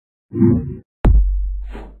The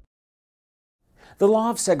law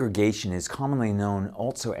of segregation is commonly known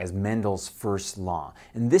also as Mendel's first law,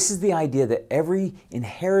 and this is the idea that every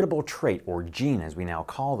inheritable trait, or gene as we now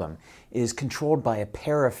call them, is controlled by a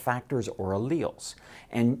pair of factors or alleles.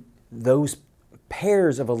 And those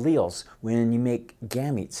pairs of alleles, when you make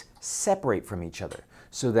gametes, separate from each other,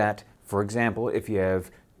 so that, for example, if you have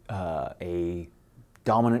a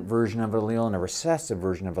dominant version of allele and a recessive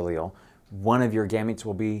version of allele, one of your gametes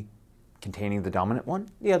will be containing the dominant one,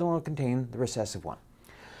 the other one will contain the recessive one.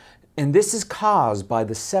 And this is caused by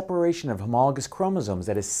the separation of homologous chromosomes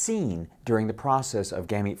that is seen during the process of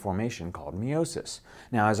gamete formation called meiosis.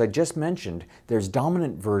 Now, as I just mentioned, there's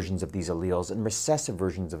dominant versions of these alleles and recessive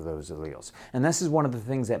versions of those alleles. And this is one of the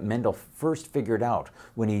things that Mendel first figured out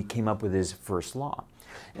when he came up with his first law.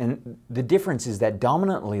 And the difference is that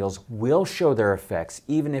dominant alleles will show their effects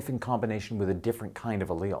even if in combination with a different kind of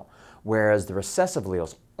allele, whereas the recessive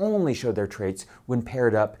alleles only show their traits when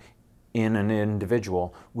paired up in an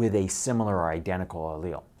individual with a similar or identical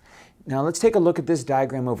allele. Now let's take a look at this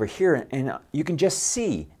diagram over here, and you can just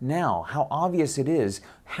see now how obvious it is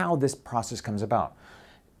how this process comes about.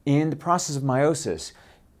 In the process of meiosis,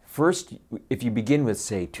 first, if you begin with,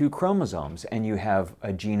 say, 2 chromosomes and you have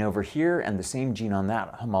a gene over here and the same gene on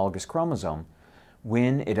that homologous chromosome,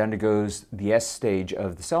 when it undergoes the S stage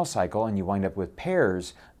of the cell cycle and you wind up with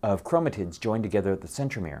pairs of chromatids joined together at the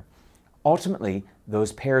centromere, ultimately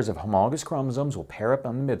those pairs of homologous chromosomes will pair up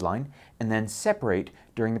on the midline and then separate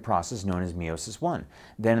during the process known as meiosis 1.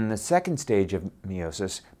 Then in the second stage of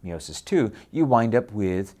meiosis, meiosis 2, you wind up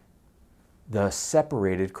with the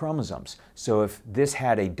separated chromosomes. So if this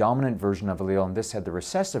had a dominant version of allele and this had the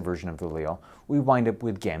recessive version of the allele, we wind up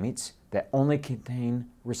with gametes that only contain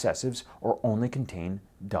recessives or only contain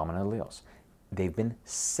dominant alleles. They've been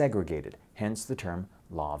segregated, hence the term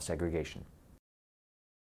law of segregation.